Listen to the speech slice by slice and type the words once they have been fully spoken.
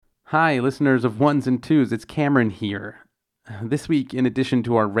Hi, listeners of Ones and Twos. It's Cameron here. This week, in addition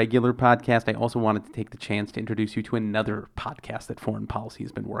to our regular podcast, I also wanted to take the chance to introduce you to another podcast that Foreign Policy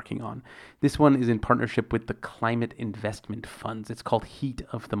has been working on. This one is in partnership with the Climate Investment Funds. It's called Heat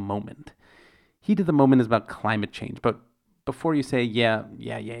of the Moment. Heat of the Moment is about climate change, but before you say, yeah,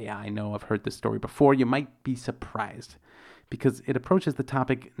 I know I've heard this story before, you might be surprised because it approaches the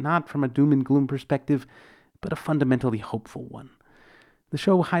topic not from a doom and gloom perspective, but a fundamentally hopeful one. The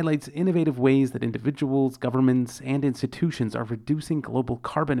show highlights innovative ways that individuals, governments, and institutions are reducing global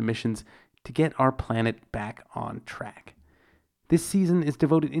carbon emissions to get our planet back on track. This season is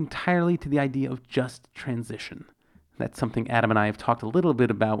devoted entirely to the idea of just transition. That's something Adam and I have talked a little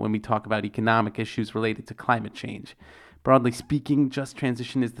bit about when we talk about economic issues related to climate change. Broadly speaking, just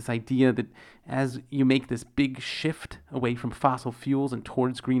transition is this idea that as you make this big shift away from fossil fuels and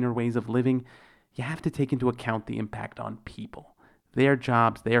towards greener ways of living, you have to take into account the impact on people, their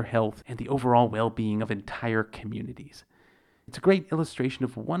jobs, their health, and the overall well-being of entire communities. It's a great illustration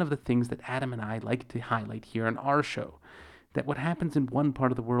of one of the things that Adam and I like to highlight here on our show, that what happens in one part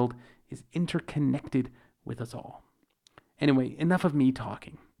of the world is interconnected with us all. Anyway, enough of me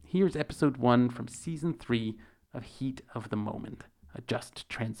talking. Here's episode 1 from season 3 of Heat of the Moment, a just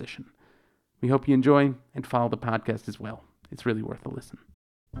transition. We hope you enjoy and follow the podcast as well. It's really worth a listen.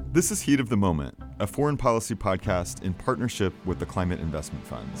 This is Heat of the Moment, a foreign policy podcast in partnership with the Climate Investment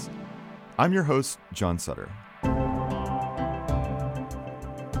Funds. I'm your host, John Sutter.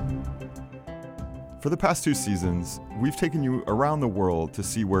 For the past 2 seasons, we've taken you around the world to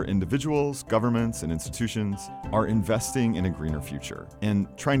see where individuals, governments, and institutions are investing in a greener future and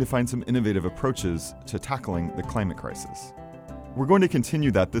trying to find some innovative approaches to tackling the climate crisis. We're going to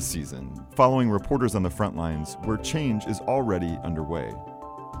continue that this season, following reporters on the front lines where change is already underway.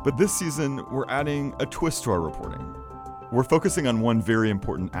 But this season, we're adding a twist to our reporting. We're focusing on one very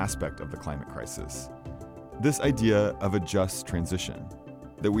important aspect of the climate crisis, this idea of a just transition,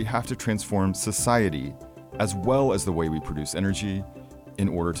 that we have to transform society as well as the way we produce energy in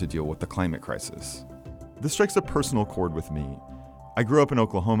order to deal with the climate crisis. This strikes a personal chord with me. I grew up in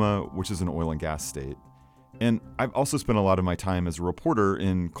Oklahoma, which is an oil and gas state, and I've also spent a lot of my time as a reporter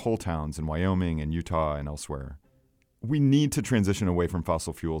in coal towns in Wyoming and Utah and elsewhere. We need to transition away from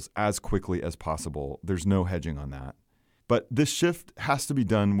fossil fuels as quickly as possible. There's no hedging on that. But this shift has to be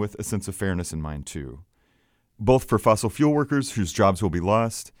done with a sense of fairness in mind too, both for fossil fuel workers whose jobs will be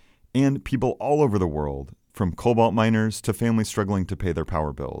lost and people all over the world, from cobalt miners to families struggling to pay their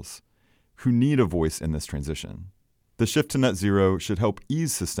power bills, who need a voice in this transition. The shift to net zero should help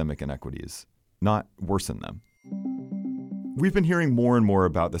ease systemic inequities, not worsen them. We've been hearing more and more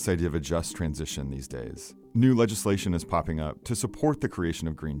about this idea of a just transition these days. New legislation is popping up to support the creation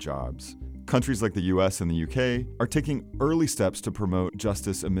of green jobs. Countries like the US and the UK are taking early steps to promote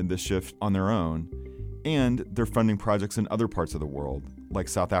justice amid this shift on their own, and they're funding projects in other parts of the world, like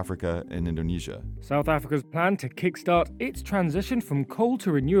South Africa and Indonesia. South Africa's plan to kickstart its transition from coal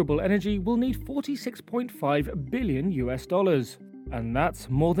to renewable energy will need $46.5 billion. And that's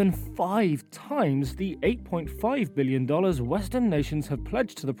more than 5 times the $8.5 billion Western nations have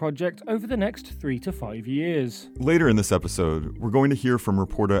pledged to the project over the next 3 to 5 years. Later in this episode, we're going to hear from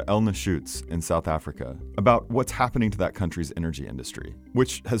reporter Elna Schutz in South Africa about what's happening to that country's energy industry,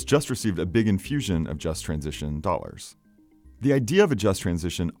 which has just received a big infusion of just transition dollars. The idea of a just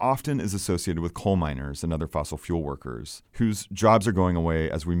transition often is associated with coal miners and other fossil fuel workers, whose jobs are going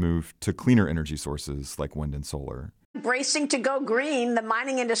away as we move to cleaner energy sources like wind and solar. Bracing to go green, the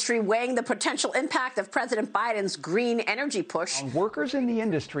mining industry weighing the potential impact of President Biden's green energy push. Workers in the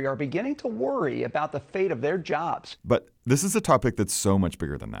industry are beginning to worry about the fate of their jobs. But this is a topic that's so much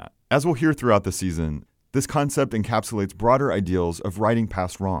bigger than that. As we'll hear throughout the season, this concept encapsulates broader ideals of righting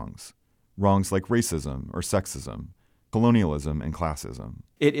past wrongs like racism or sexism, colonialism and classism.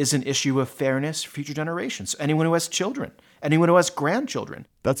 It is an issue of fairness for future generations. Anyone who has children, anyone who has grandchildren.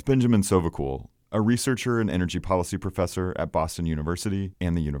 That's Benjamin Sovacool, a researcher and energy policy professor at Boston University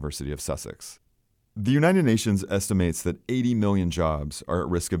and the University of Sussex. The United Nations estimates that 80 million jobs are at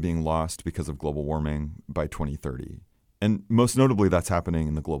risk of being lost because of global warming by 2030. And most notably, that's happening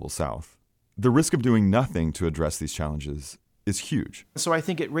in the global south. The risk of doing nothing to address these challenges is huge. So I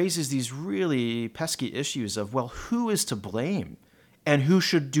think it raises these really pesky issues of, well, who is to blame? And who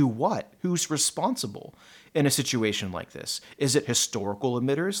should do what? Who's responsible in a situation like this? Is it historical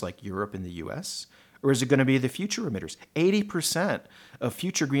emitters like Europe and the US? Or is it going to be the future emitters? 80% of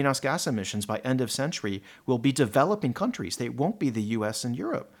future greenhouse gas emissions by end of century will be developing countries. They won't be the US and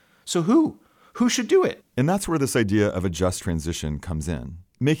Europe. So who? Who should do it? And that's where this idea of a just transition comes in.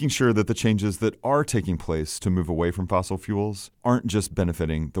 making sure that the changes that are taking place to move away from fossil fuels aren't just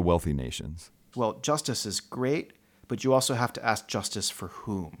benefiting the wealthy nations. Well, justice is great, but you also have to ask justice for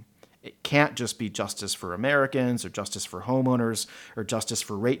whom. It can't just be justice for Americans or justice for homeowners or justice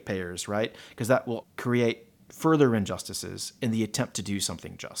for ratepayers, right? Because that will create further injustices in the attempt to do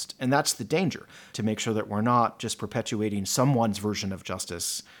something just. And that's the danger, to make sure that we're not just perpetuating someone's version of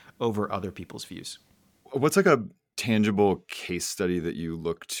justice over other people's views. What's like a tangible case study that you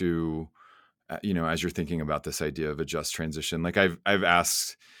look to, as you're thinking about this idea of a just transition? Like I've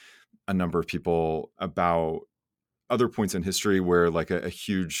asked a number of people about other points in history where like a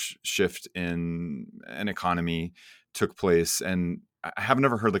huge shift in an economy took place, and I have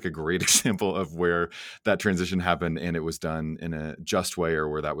never heard like a great example of where that transition happened and it was done in a just way, or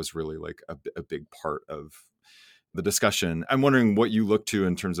where that was really like a big part of the discussion. I'm wondering what you look to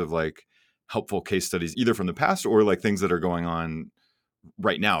in terms of like helpful case studies, either from the past or like things that are going on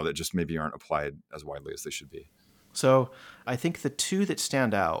right now that just maybe aren't applied as widely as they should be. So I think the two that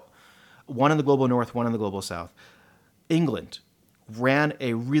stand out, one in the global north, one in the global south. England ran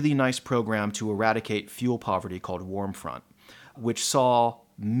a really nice program to eradicate fuel poverty called Warmfront, which saw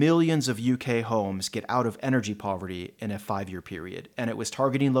millions of UK homes get out of energy poverty in a 5-year period. And it was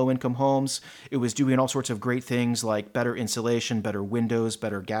targeting low-income homes. It was doing all sorts of great things like better insulation, better windows,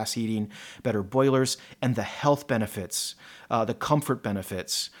 better gas heating, better boilers, and the health benefits, the comfort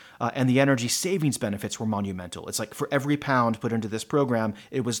benefits, and the energy savings benefits were monumental. It's like for every pound put into this program,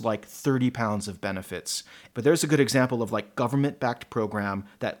 it was like 30 pounds of benefits. But there's a good example of like government-backed program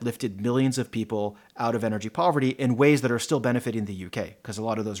that lifted millions of people out of energy poverty in ways that are still benefiting the UK, because a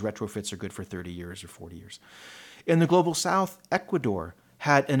lot of those retrofits are good for 30 years or 40 years. In the global south, Ecuador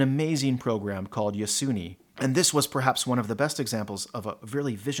had an amazing program called Yasuni. And this was perhaps one of the best examples of a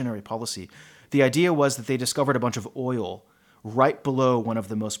really visionary policy. The idea was that they discovered a bunch of oil right below one of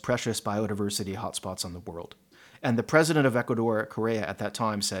the most precious biodiversity hotspots on the world. And the president of Ecuador, Correa, at that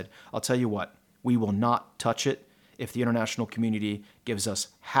time said, I'll tell you what, we will not touch it if the international community gives us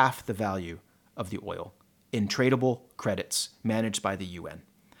half the value of the oil in tradable credits managed by the UN.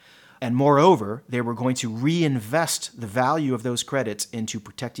 And moreover, they were going to reinvest the value of those credits into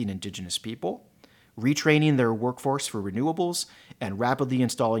protecting indigenous people, retraining their workforce for renewables, and rapidly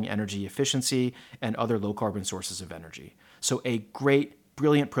installing energy efficiency and other low-carbon sources of energy. So a great,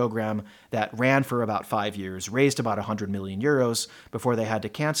 brilliant program that ran for about 5 years, raised about 100 million euros before they had to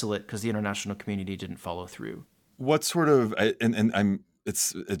cancel it because the international community didn't follow through. What sort of,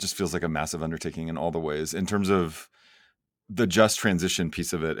 it just feels like a massive undertaking in all the ways in terms of the just transition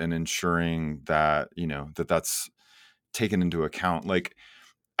piece of it and ensuring that, that's taken into account. Like,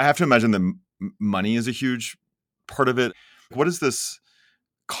 I have to imagine that money is a huge part of it. What does this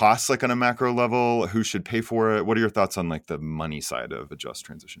cost like on a macro level? Who should pay for it? What are your thoughts on like the money side of a just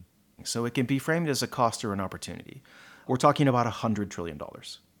transition? So it can be framed as a cost or an opportunity. We're talking about $100 trillion.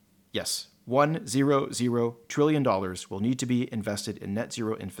 Yes, $100 trillion will need to be invested in net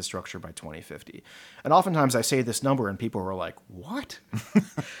zero infrastructure by 2050. And oftentimes I say this number and people are like, what?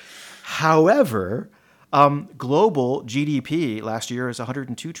 However, global GDP last year is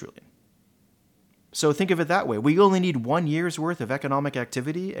 $102 trillion. So think of it that way. We only need 1 year's worth of economic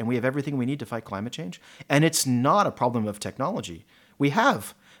activity and we have everything we need to fight climate change. And it's not a problem of technology. We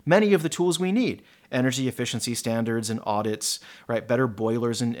have many of the tools we need. Energy efficiency standards and audits, right? Better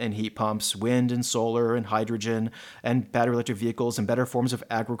boilers and heat pumps, wind and solar and hydrogen and battery electric vehicles and better forms of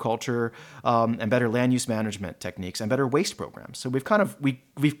agriculture and better land use management techniques and better waste programs. So we've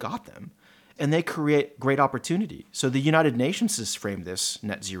got them. And they create great opportunity. So the United Nations has framed this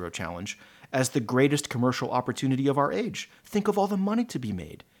net zero challenge as the greatest commercial opportunity of our age. Think of all the money to be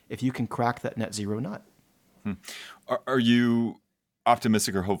made if you can crack that net zero nut. Are you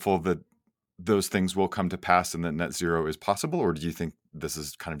optimistic or hopeful that those things will come to pass and that net zero is possible? Or do you think this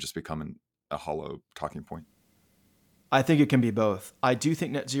is kind of just becoming a hollow talking point? I think it can be both. I do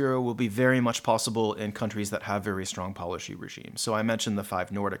think net zero will be very much possible in countries that have very strong policy regimes. So I mentioned the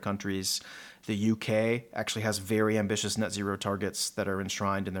 5 Nordic countries. The UK actually has very ambitious net zero targets that are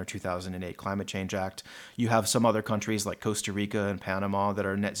enshrined in their 2008 Climate Change Act. You have some other countries like Costa Rica and Panama that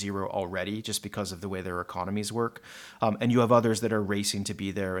are net zero already just because of the way their economies work. And you have others that are racing to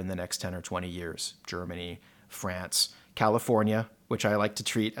be there in the next 10 or 20 years. Germany, France, California, which I like to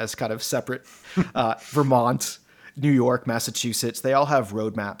treat as kind of separate, Vermont, New York, Massachusetts, they all have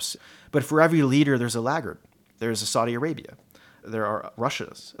roadmaps. But for every leader, there's a laggard. There's a Saudi Arabia. There are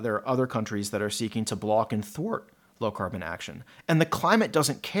Russias. There are other countries that are seeking to block and thwart low carbon action. And the climate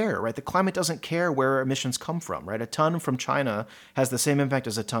doesn't care, right? The climate doesn't care where emissions come from, right? A ton from China has the same impact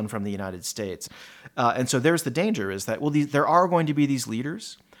as a ton from the United States. And so there's the danger is that, well, there are going to be these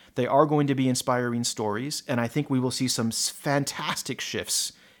leaders. They are going to be inspiring stories. And I think we will see some fantastic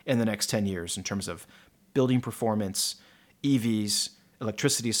shifts in the next 10 years in terms of building performance, EVs,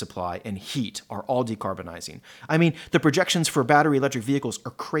 electricity supply, and heat are all decarbonizing. I mean, the projections for battery electric vehicles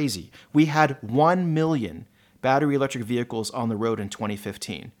are crazy. We had 1 million battery electric vehicles on the road in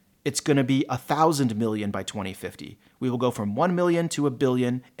 2015. It's going to be 1,000 million by 2050. We will go from 1 million to 1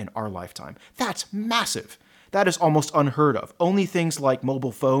 billion in our lifetime. That's massive. That is almost unheard of. Only things like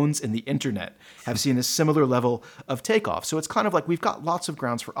mobile phones and the internet have seen a similar level of takeoff. So it's kind of like we've got lots of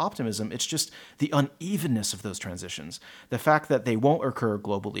grounds for optimism. It's just the unevenness of those transitions, the fact that they won't occur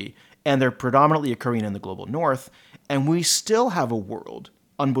globally, and they're predominantly occurring in the global north. And we still have a world,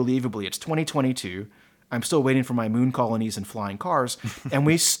 unbelievably, it's 2022. I'm still waiting for my moon colonies and flying cars. And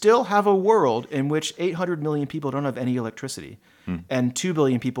we still have a world in which 800 million people don't have any electricity, and 2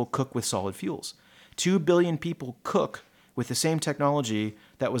 billion people cook with solid fuels. 2 billion people cook with the same technology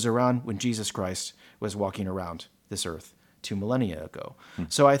that was around when Jesus Christ was walking around this earth 2 millennia ago.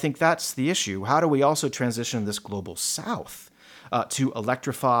 So I think that's the issue. How do we also transition this global south to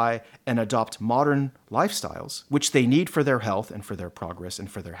electrify and adopt modern lifestyles, which they need for their health and for their progress and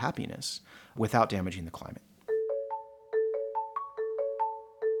for their happiness, without damaging the climate?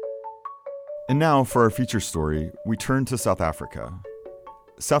 And now for our feature story, we turn to South Africa.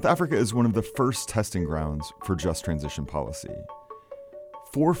 South Africa is one of the first testing grounds for just transition policy.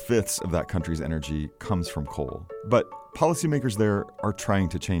 4/5 of that country's energy comes from coal, but policymakers there are trying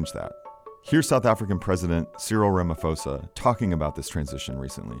to change that. Here's South African President Cyril Ramaphosa talking about this transition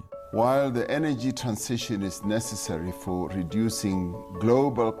recently. While the energy transition is necessary for reducing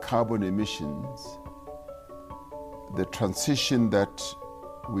global carbon emissions, the transition that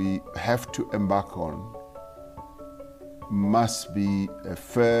we have to embark on must be a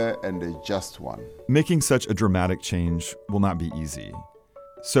fair and a just one. Making such a dramatic change will not be easy.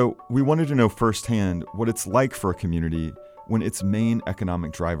 So we wanted to know firsthand what it's like for a community when its main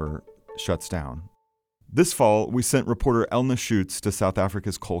economic driver shuts down. This fall, we sent reporter Elna Schutz to South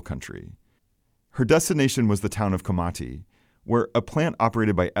Africa's coal country. Her destination was the town of Komati, where a plant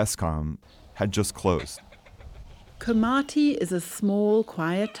operated by Eskom had just closed. Komati is a small,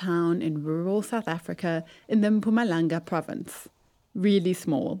 quiet town in rural South Africa in the Mpumalanga province. Really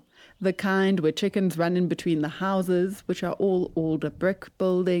small. The kind where chickens run in between the houses, which are all older brick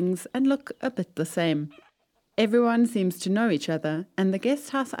buildings and look a bit the same. Everyone seems to know each other, and the guest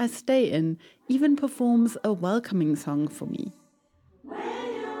house I stay in even performs a welcoming song for me.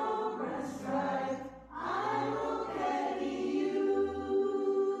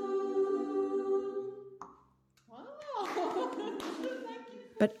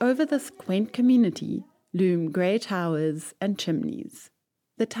 But over this quaint community loom grey towers and chimneys.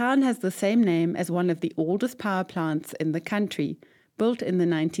 The town has the same name as one of the oldest power plants in the country, built in the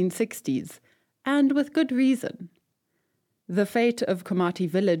 1960s, and with good reason. The fate of Komati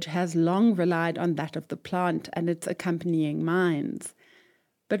village has long relied on that of the plant and its accompanying mines.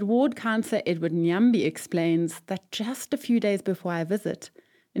 But Ward Councillor Edward Nyambi explains that just a few days before I visit,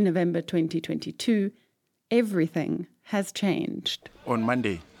 in November 2022, everything has changed. On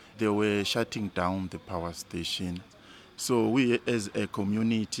Monday, they were shutting down the power station. So we as a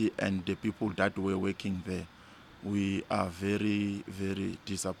community and the people that were working there, we are very, very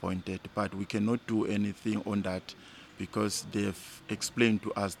disappointed. But we cannot do anything on that because they've explained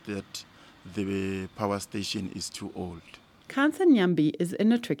to us that the power station is too old. Councillor Nyambi is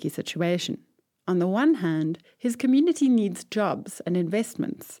in a tricky situation. On the one hand, his community needs jobs and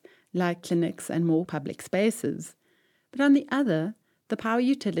investments, like clinics and more public spaces. But on the other, the power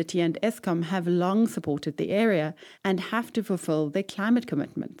utility and Eskom have long supported the area and have to fulfill their climate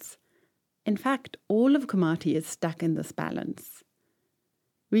commitments. In fact, all of Komati is stuck in this balance.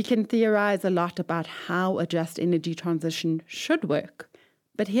 We can theorize a lot about how a just energy transition should work,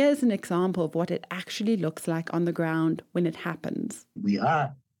 but here's an example of what it actually looks like on the ground when it happens. We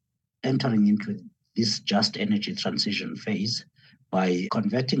are entering into this just energy transition phase by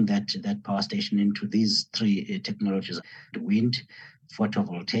converting that power station into these three technologies: wind,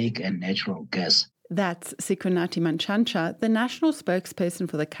 photovoltaic, and natural gas. That's Sikonathi Mantshantsha, the national spokesperson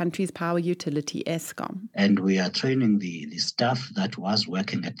for the country's power utility, Eskom. And we are training the staff that was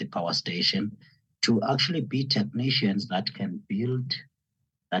working at the power station to actually be technicians that can build,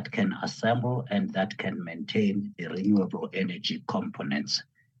 that can assemble, and that can maintain the renewable energy components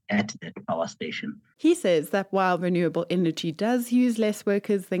at that power station. He says that while renewable energy does use less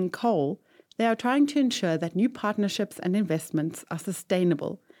workers than coal, They are trying to ensure that new partnerships and investments are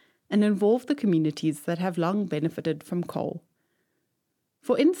sustainable and involve the communities that have long benefited from coal.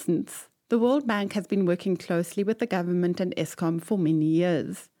 For instance, the World Bank has been working closely with the government and Eskom for many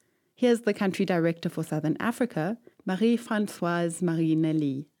years. Here's the country director for Southern Africa, Marie-Françoise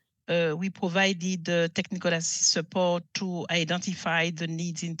Marie-Nelly. We provided technical support to identify the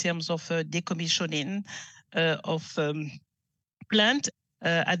needs in terms of decommissioning of plant.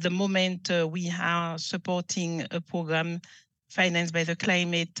 At the moment, we are supporting a program financed by the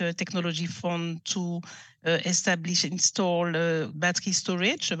Climate Technology Fund to install battery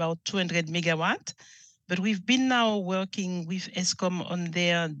storage, about 200 megawatt. But we've been now working with Eskom on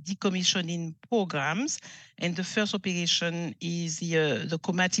their decommissioning programs, and the first operation is the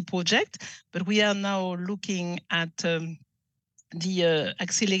Komati project. But we are now looking at the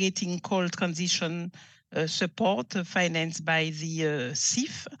accelerating coal transition support financed by the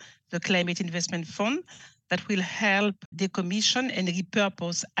CIF, the Climate Investment Fund, that will help decommission and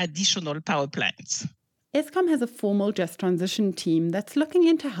repurpose additional power plants. Eskom has a formal Just Transition team that's looking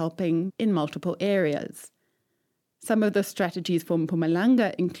into helping in multiple areas. Some of the strategies for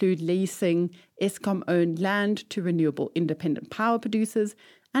Mpumalanga include leasing Eskom-owned land to renewable independent power producers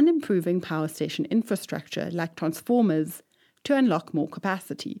and improving power station infrastructure like transformers to unlock more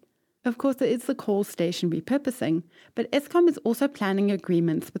capacity. Of course, there is the coal station repurposing, but Eskom is also planning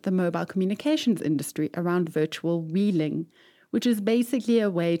agreements with the mobile communications industry around virtual wheeling, which is basically a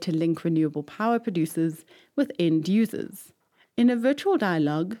way to link renewable power producers with end users. In a virtual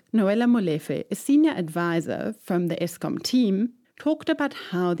dialogue, Noella Molefe, a senior advisor from the Eskom team, talked about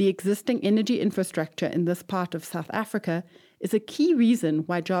how the existing energy infrastructure in this part of South Africa is a key reason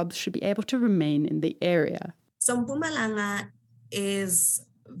why jobs should be able to remain in the area. So Mpumalanga is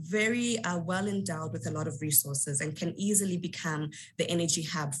very well endowed with a lot of resources and can easily become the energy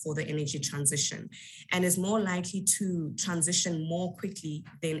hub for the energy transition, and is more likely to transition more quickly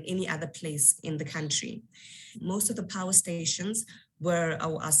than any other place in the country. Most of the power stations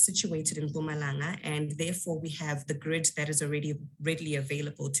are situated in Mpumalanga, and therefore we have the grid that is already readily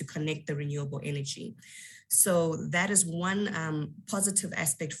available to connect the renewable energy. So that is one positive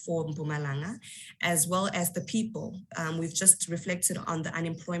aspect for Mpumalanga, as well as the people. We've just reflected on the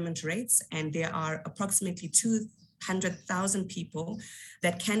unemployment rates, and there are approximately 200,000 people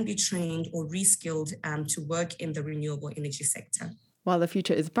that can be trained or reskilled to work in the renewable energy sector. While the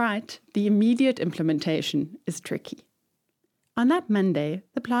future is bright, the immediate implementation is tricky. On that Monday,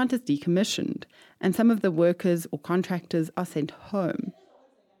 the plant is decommissioned, and some of the workers or contractors are sent home.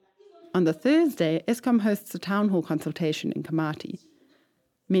 On the Thursday, Eskom hosts a town hall consultation in Komati.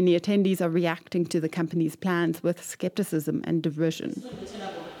 Many attendees are reacting to the company's plans with skepticism and derision.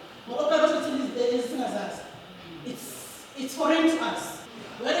 It's foreign to us.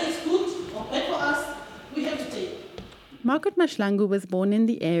 Whether it's good or bad for us, we have to take. Margaret Mashlangu was born in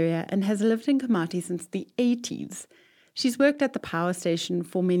the area and has lived in Komati since the 80s. She's worked at the power station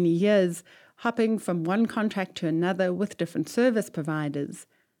for many years, hopping from one contract to another with different service providers.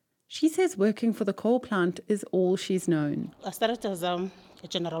 She says working for the coal plant is all she's known. I started as a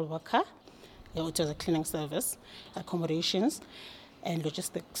general worker, which was a cleaning service, accommodations, and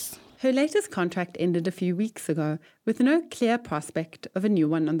logistics. Her latest contract ended a few weeks ago, with no clear prospect of a new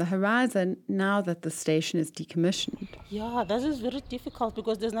one on the horizon now that the station is decommissioned. Yeah, that is very difficult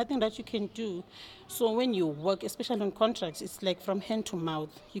because there's nothing that you can do. So when you work, especially on contracts, it's like from hand to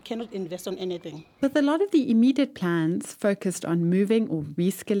mouth. You cannot invest on anything. With a lot of the immediate plans focused on moving or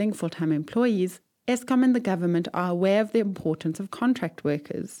reskilling full-time employees, Eskom and the government are aware of the importance of contract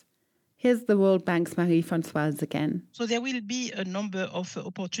workers. Here's the World Bank's Marie-Françoise again. So there will be a number of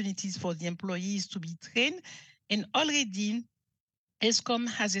opportunities for the employees to be trained. And already, Eskom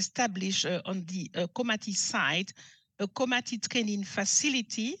has established on the Komati site a Komati training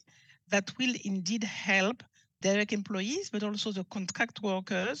facility that will indeed help direct employees, but also the contract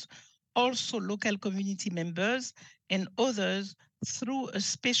workers, also local community members and others through a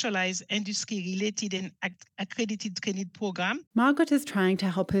specialized industry-related and accredited training program. Margaret is trying to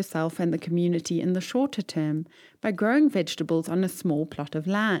help herself and the community in the shorter term by growing vegetables on a small plot of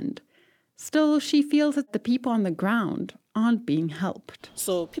land. Still, she feels that the people on the ground aren't being helped.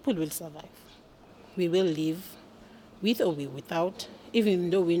 So people will survive. We will live with or without,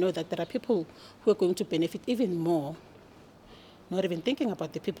 even though we know that there are people who are going to benefit even more. Not even thinking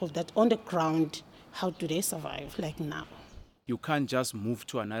about the people that on the ground, how do they survive like now? You can't just move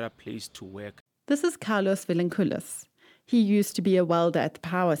to another place to work. This is Carlos Villankoulis. He used to be a welder at the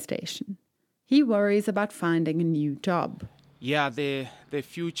power station. He worries about finding a new job. Yeah, the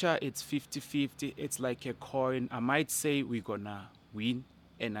future, it's 50-50. It's like a coin. I might say we're gonna win,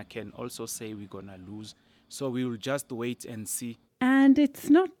 and I can also say we're going to lose. So we will just wait and see. And it's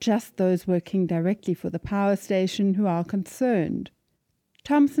not just those working directly for the power station who are concerned.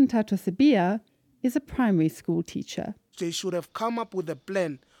 Thompson Tatosibia is a primary school teacher. They should have come up with a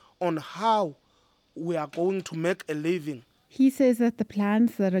plan on how we are going to make a living. He says that the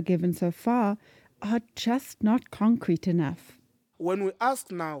plans that are given so far are just not concrete enough. When we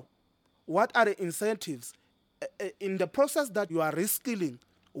ask now, what are the incentives? In the process that you are reskilling,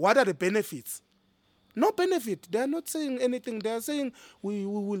 what are the benefits? No benefit. They are not saying anything. They are saying we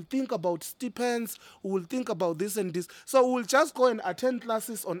will think about stipends, we will think about this and this. So we'll just go and attend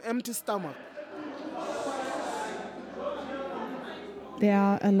classes on empty stomach. There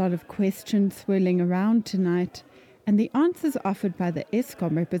are a lot of questions swirling around tonight, and the answers offered by the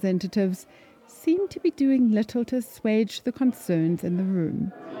Eskom representatives seem to be doing little to assuage the concerns in the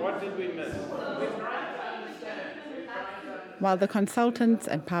room. What did we miss? While the consultants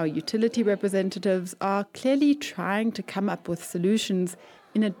and power utility representatives are clearly trying to come up with solutions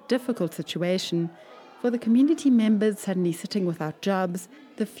in a difficult situation, for the community members suddenly sitting without jobs,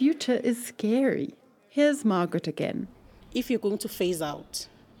 the future is scary. Here's Margaret again. If you're going to phase out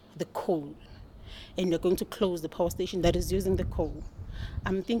the coal and you're going to close the power station that is using the coal,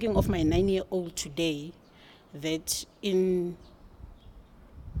 I'm thinking of my 9-year-old today, that in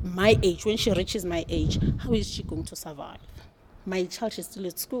my age, when she reaches my age, how is she going to survive? My child is still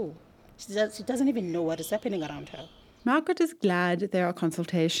at school. She doesn't even know what is happening around her. Margaret is glad there are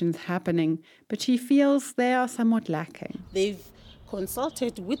consultations happening, but she feels they are somewhat lacking. They've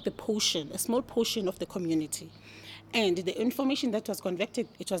consulted with a small portion of the community. And the information that was conveyed,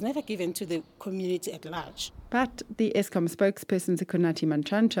 it was never given to the community at large. But the Eskom spokesperson, Zikunati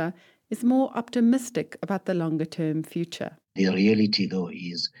Mantshantsha, is more optimistic about the longer-term future. The reality, though,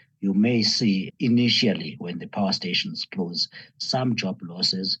 is you may see initially when the power stations close some job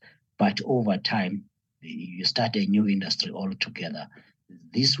losses, but over time you start a new industry altogether.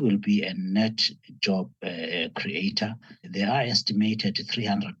 This will be a net job creator. There are estimated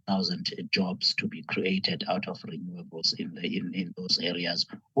 300,000 jobs to be created out of renewables in those areas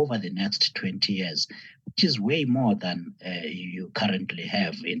over the next 20 years, which is way more than you currently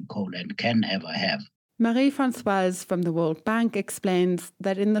have in coal and can ever have. Marie-Françoise from the World Bank explains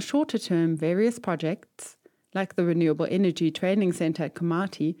that in the shorter term, various projects, like the Renewable Energy Training Centre at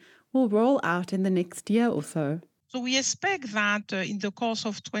Komati, will roll out in the next year or so. So we expect that in the course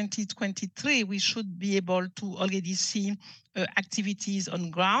of 2023, we should be able to already see activities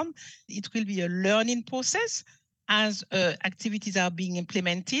on ground. It will be a learning process as activities are being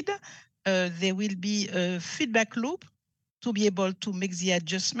implemented. There will be a feedback loop to be able to make the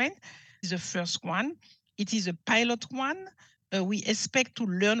adjustment. The first one. It is a pilot one. We expect to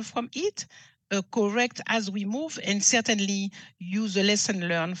learn from it, correct as we move, and certainly use a lesson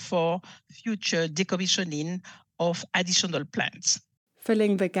learned for future decommissioning of additional plants.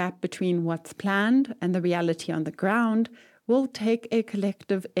 Filling the gap between what's planned and the reality on the ground will take a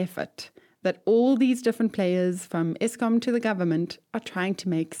collective effort that all these different players, from Eskom to the government, are trying to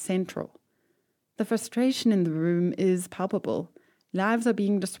make central. The frustration in the room is palpable. Lives are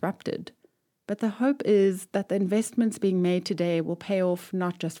being disrupted. But the hope is that the investments being made today will pay off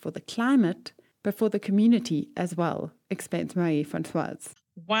not just for the climate, but for the community as well, explains Marie-Françoise.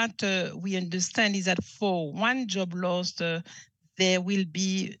 What we understand is that for one job lost, there will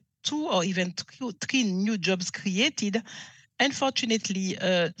be 2 or even 3 new jobs created. Unfortunately,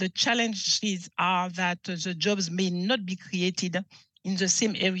 the challenges are that the jobs may not be created in the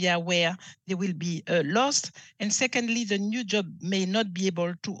same area where they will be lost. And secondly, the new job may not be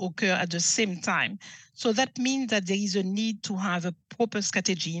able to occur at the same time. So that means that there is a need to have a proper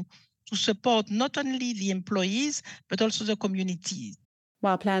strategy to support not only the employees, but also the community.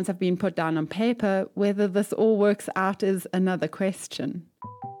 While plans have been put down on paper, whether this all works out is another question.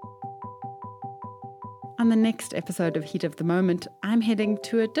 On the next episode of Heat of the Moment, I'm heading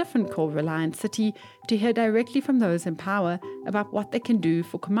to a different coal-reliant city to hear directly from those in power about what they can do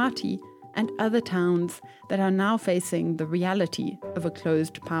for Komati and other towns that are now facing the reality of a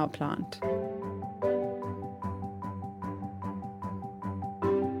closed power plant.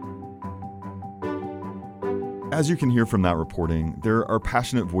 As you can hear from that reporting, there are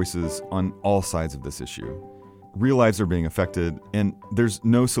passionate voices on all sides of this issue. Real lives are being affected, and there's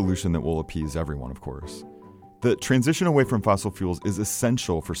no solution that will appease everyone, of course. The transition away from fossil fuels is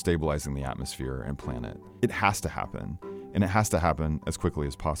essential for stabilizing the atmosphere and planet. It has to happen, and it has to happen as quickly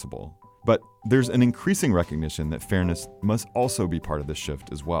as possible. But there's an increasing recognition that fairness must also be part of this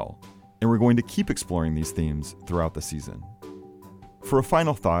shift as well. And we're going to keep exploring these themes throughout the season. For a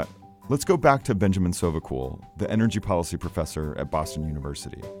final thought, Let's go back to Benjamin Sovacool, the energy policy professor at Boston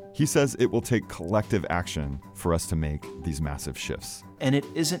University. He says it will take collective action for us to make these massive shifts. And it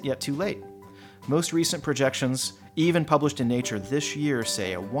isn't yet too late. Most recent projections, even published in Nature this year,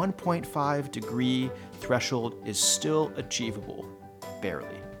 say a 1.5 degree threshold is still achievable,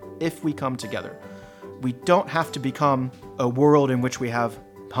 barely, if we come together. We don't have to become a world in which we have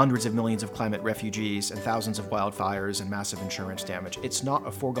hundreds of millions of climate refugees and thousands of wildfires and massive insurance damage. It's not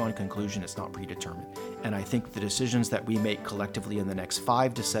a foregone conclusion, it's not predetermined. And I think the decisions that we make collectively in the next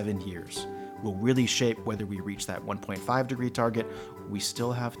 5 to 7 years will really shape whether we reach that 1.5 degree target. We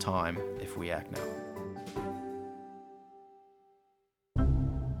still have time if we act now.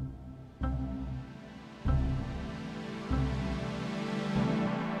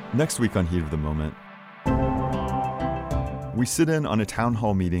 Next week on Heat of the Moment, we sit in on a town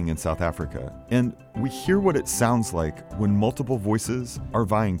hall meeting in South Africa, and we hear what it sounds like when multiple voices are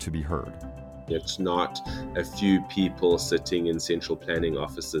vying to be heard. It's not a few people sitting in central planning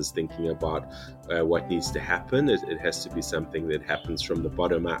offices thinking about what needs to happen. It has to be something that happens from the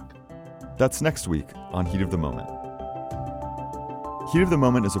bottom up. That's next week on Heat of the Moment. Heat of the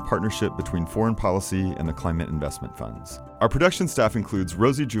Moment is a partnership between Foreign Policy and the Climate Investment Funds. Our production staff includes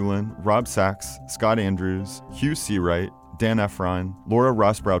Rosie Julin, Rob Sachs, Scott Andrews, Hugh Seawright, Dan Efron, Laura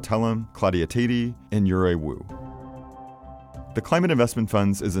Rossbrow-Tellem, Claudia Tatey, and Yurei Wu. The Climate Investment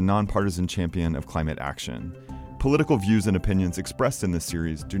Funds is a nonpartisan champion of climate action. Political views and opinions expressed in this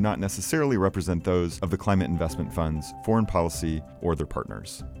series do not necessarily represent those of the Climate Investment Funds, Foreign Policy, or their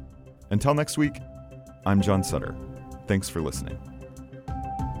partners. Until next week, I'm John Sutter. Thanks for listening.